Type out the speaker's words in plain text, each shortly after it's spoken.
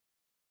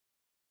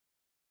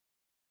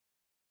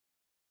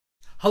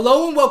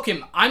Hello and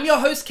welcome, I'm your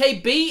host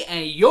KB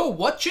and you're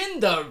watching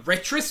the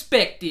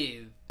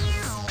Retrospective.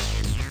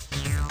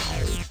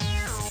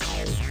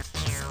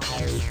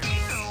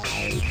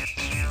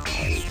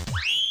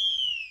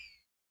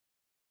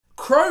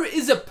 Crow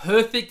is a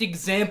perfect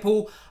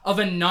example of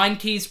a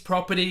 90s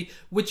property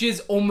which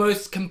is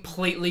almost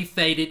completely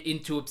faded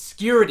into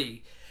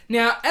obscurity.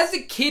 Now, as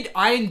a kid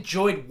I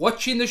enjoyed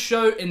watching the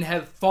show and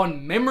have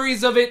fond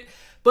memories of it,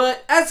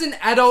 but as an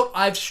adult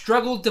I've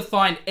struggled to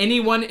find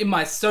anyone in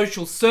my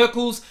social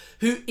circles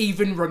who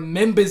even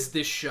remembers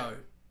this show.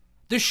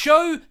 The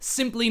show,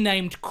 simply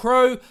named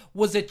Crow,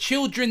 was a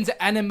children's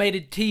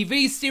animated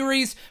TV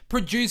series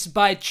produced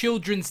by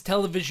Children's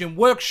Television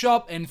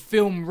Workshop and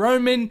Film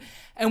Roman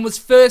and was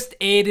first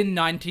aired in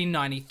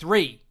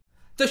 1993.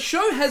 The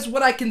show has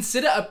what I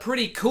consider a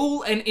pretty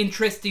cool and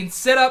interesting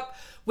setup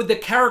with the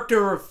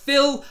character of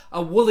Phil,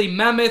 a woolly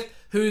mammoth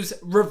who's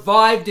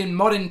revived in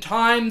modern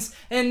times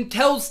and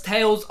tells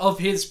tales of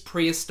his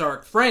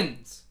prehistoric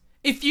friends.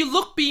 If you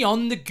look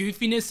beyond the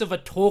goofiness of a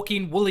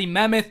talking woolly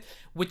mammoth,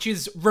 which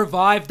is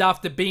revived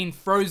after being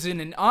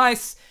frozen in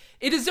ice,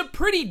 it is a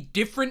pretty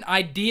different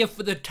idea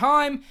for the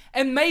time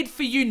and made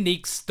for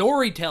unique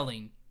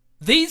storytelling.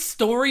 These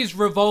stories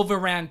revolve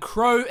around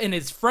Crow and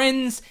his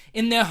friends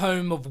in their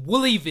home of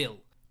Woollyville.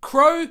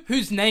 Crow,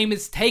 whose name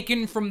is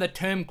taken from the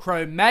term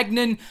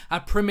Cro-Magnon, a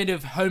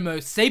primitive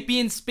Homo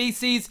sapiens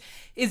species,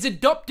 is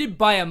adopted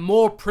by a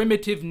more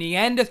primitive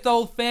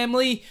Neanderthal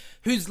family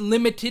whose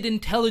limited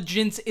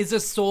intelligence is a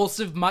source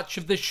of much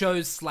of the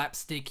show's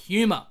slapstick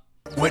humor.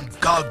 When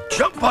Cog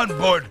jump on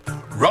board,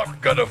 Rock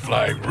gonna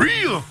fly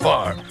real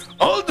far,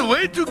 all the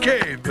way to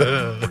cave.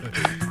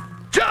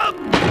 Jump!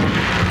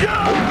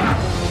 Yeah!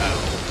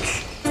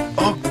 Ouch.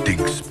 Og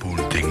thinks Spoon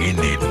thingy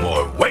need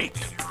more weight.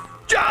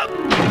 Jump!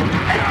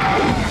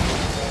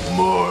 Yeah!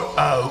 More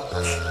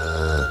ouch.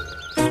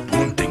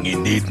 Spoon thingy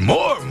need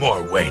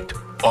more weight.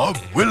 I'm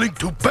willing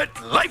to bet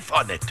life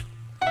on it.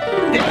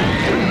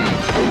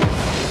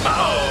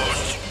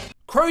 Ouch!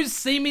 Crow's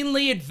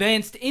seemingly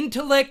advanced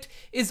intellect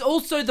is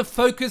also the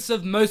focus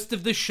of most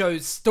of the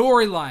show's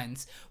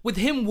storylines, with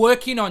him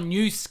working on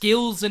new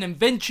skills and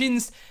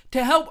inventions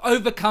to help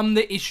overcome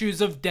the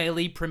issues of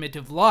daily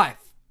primitive life.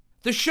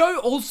 The show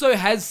also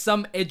has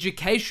some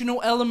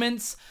educational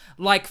elements,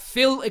 like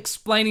Phil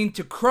explaining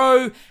to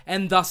Crow,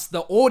 and thus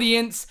the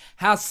audience,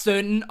 how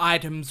certain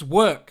items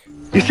work.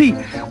 You see,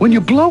 when you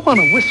blow on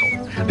a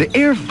whistle, the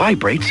air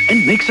vibrates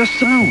and makes a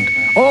sound.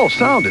 All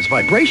sound is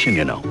vibration,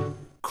 you know.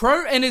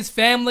 Crow and his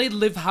family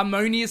live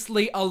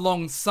harmoniously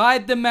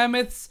alongside the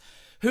mammoths,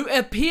 who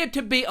appear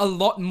to be a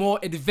lot more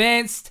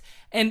advanced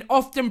and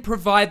often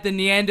provide the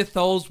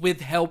Neanderthals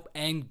with help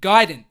and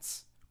guidance.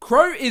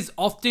 Crow is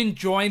often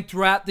joined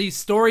throughout these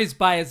stories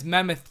by his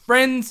mammoth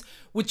friends,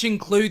 which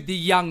include the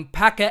young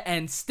Packer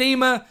and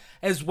Steamer,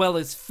 as well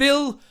as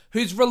Phil,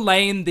 who's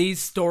relaying these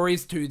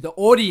stories to the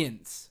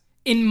audience.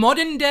 In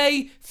modern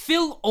day,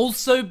 Phil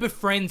also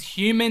befriends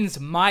humans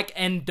Mike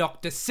and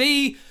Dr.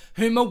 C,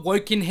 whom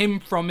awoken him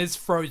from his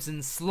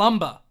frozen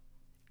slumber.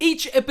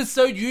 Each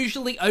episode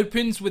usually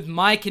opens with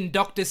Mike and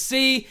Dr.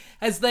 C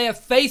as they are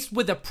faced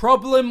with a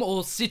problem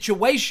or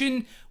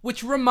situation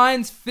which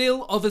reminds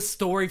Phil of a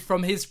story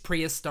from his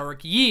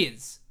prehistoric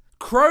years.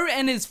 Crow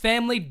and his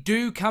family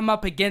do come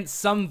up against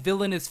some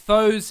villainous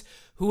foes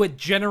who are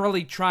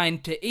generally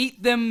trying to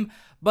eat them,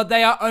 but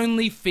they are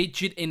only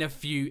featured in a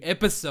few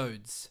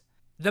episodes.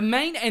 The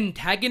main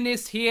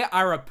antagonists here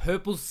are a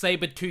purple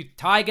saber-toothed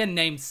tiger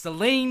named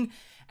Celine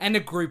and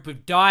a group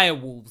of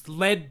direwolves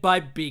led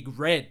by Big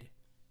Red.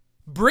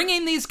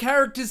 Bringing these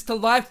characters to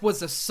life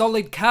was a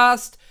solid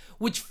cast,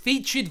 which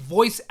featured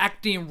voice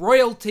acting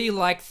royalty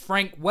like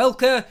Frank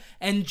Welker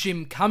and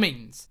Jim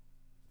Cummings.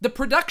 The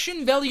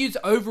production values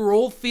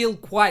overall feel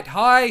quite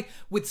high,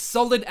 with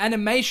solid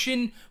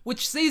animation,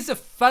 which sees a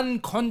fun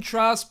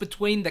contrast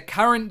between the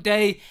current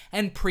day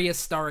and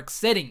prehistoric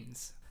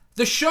settings.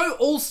 The show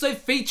also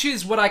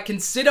features what I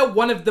consider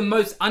one of the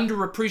most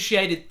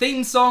underappreciated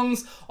theme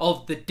songs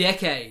of the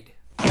decade.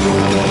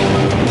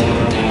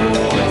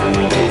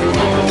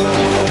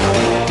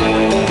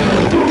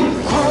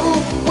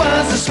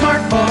 Was a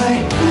smart boy,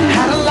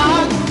 had a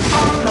lot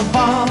on the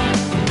ball,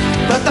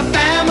 but the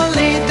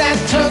family that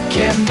took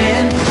him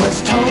in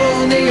was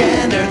total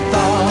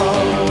Neanderthal.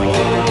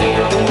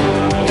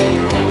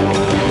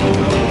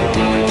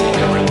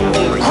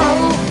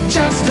 Oh,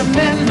 just a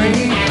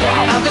memory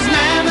of his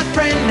mammoth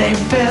friend named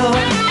Phil,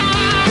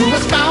 who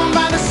was found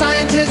by the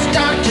scientist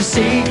Dr.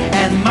 C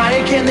and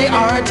Mike in the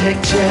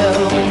Arctic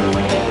chill.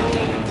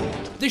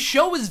 The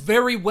show is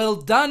very well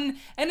done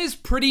and is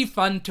pretty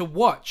fun to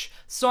watch,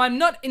 so I'm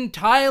not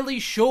entirely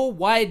sure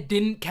why it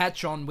didn't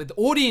catch on with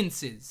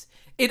audiences.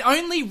 It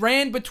only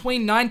ran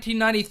between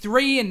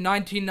 1993 and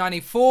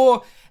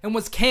 1994 and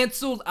was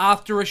cancelled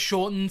after a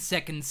shortened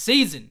second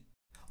season.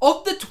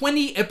 Of the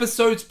 20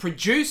 episodes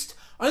produced,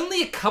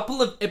 only a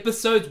couple of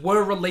episodes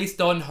were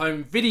released on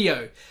home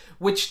video,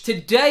 which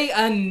today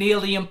are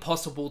nearly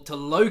impossible to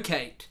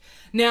locate.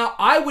 Now,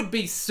 I would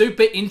be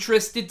super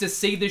interested to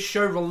see this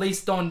show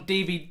released on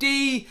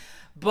DVD,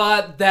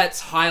 but that's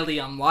highly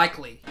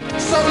unlikely.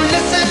 So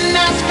listen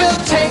as Phil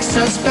takes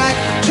us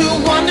back to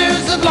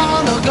wonders of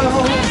long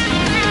ago,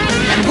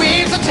 and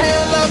weaves a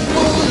tale of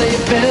Woolly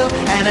Bill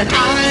and an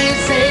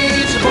Ice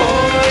Age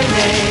boy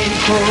named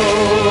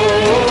Crow.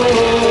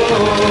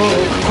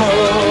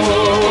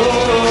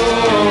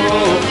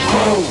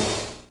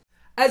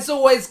 As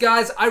always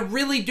guys, I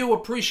really do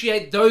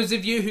appreciate those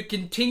of you who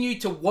continue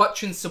to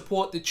watch and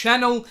support the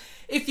channel.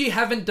 If you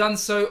haven't done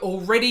so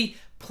already,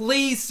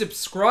 please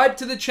subscribe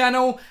to the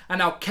channel,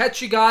 and I'll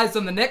catch you guys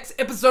on the next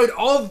episode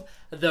of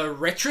The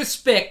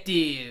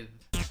Retrospective.